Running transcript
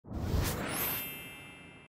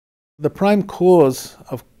The prime cause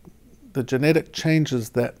of the genetic changes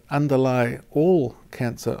that underlie all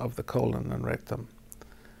cancer of the colon and rectum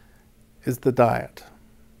is the diet.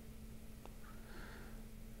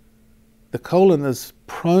 The colon is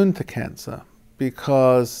prone to cancer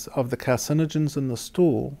because of the carcinogens in the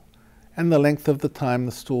stool and the length of the time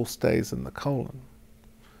the stool stays in the colon.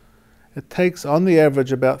 It takes on the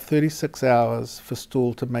average about 36 hours for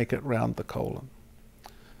stool to make it round the colon.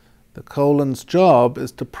 The colon's job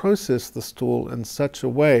is to process the stool in such a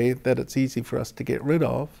way that it's easy for us to get rid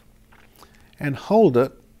of and hold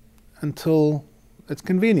it until it's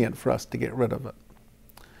convenient for us to get rid of it.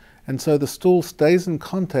 And so the stool stays in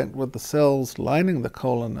contact with the cells lining the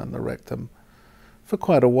colon and the rectum for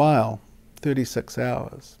quite a while, 36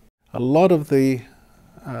 hours. A lot of the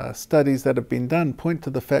studies that have been done point to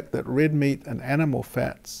the fact that red meat and animal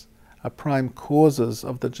fats are prime causes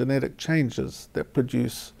of the genetic changes that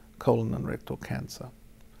produce colon and rectal cancer.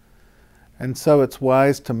 And so it's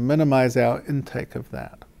wise to minimize our intake of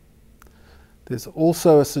that. There's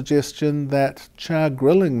also a suggestion that char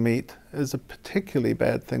grilling meat is a particularly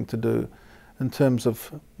bad thing to do in terms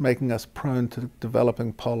of making us prone to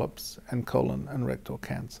developing polyps and colon and rectal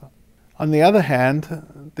cancer. On the other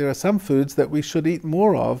hand, there are some foods that we should eat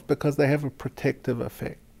more of because they have a protective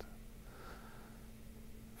effect.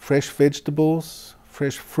 Fresh vegetables,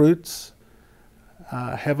 fresh fruits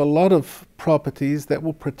have a lot of properties that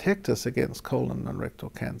will protect us against colon and rectal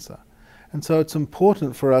cancer. And so it's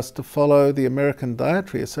important for us to follow the American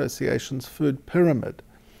Dietary Association's food pyramid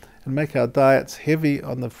and make our diets heavy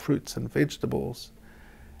on the fruits and vegetables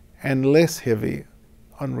and less heavy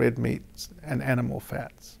on red meats and animal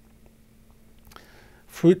fats.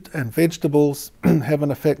 Fruit and vegetables have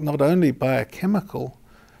an effect not only biochemical,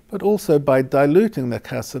 but also by diluting the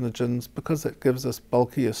carcinogens because it gives us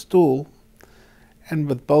bulkier stool. And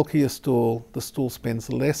with bulkier stool, the stool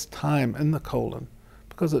spends less time in the colon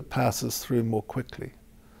because it passes through more quickly.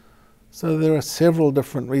 So there are several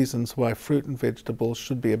different reasons why fruit and vegetables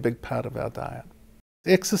should be a big part of our diet.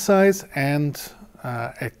 Exercise and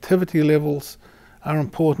activity levels are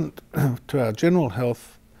important to our general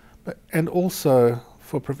health, and also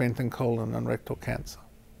for preventing colon and rectal cancer.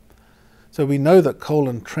 So we know that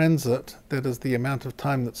colon transit, that is the amount of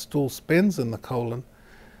time that stool spends in the colon,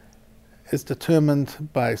 is determined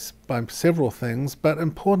by several things, but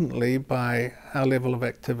importantly by our level of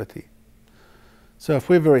activity. So if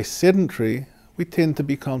we're very sedentary, we tend to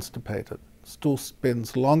be constipated. Stool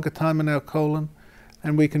spends longer time in our colon,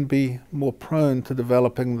 and we can be more prone to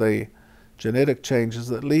developing the genetic changes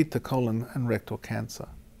that lead to colon and rectal cancer.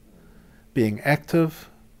 Being active,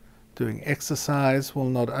 doing exercise will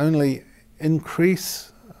not only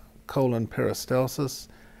increase colon peristalsis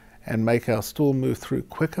and make our stool move through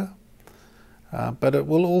quicker, but it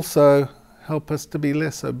will also help us to be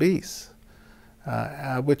less obese,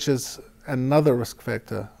 which is another risk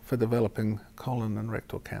factor for developing colon and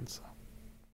rectal cancer.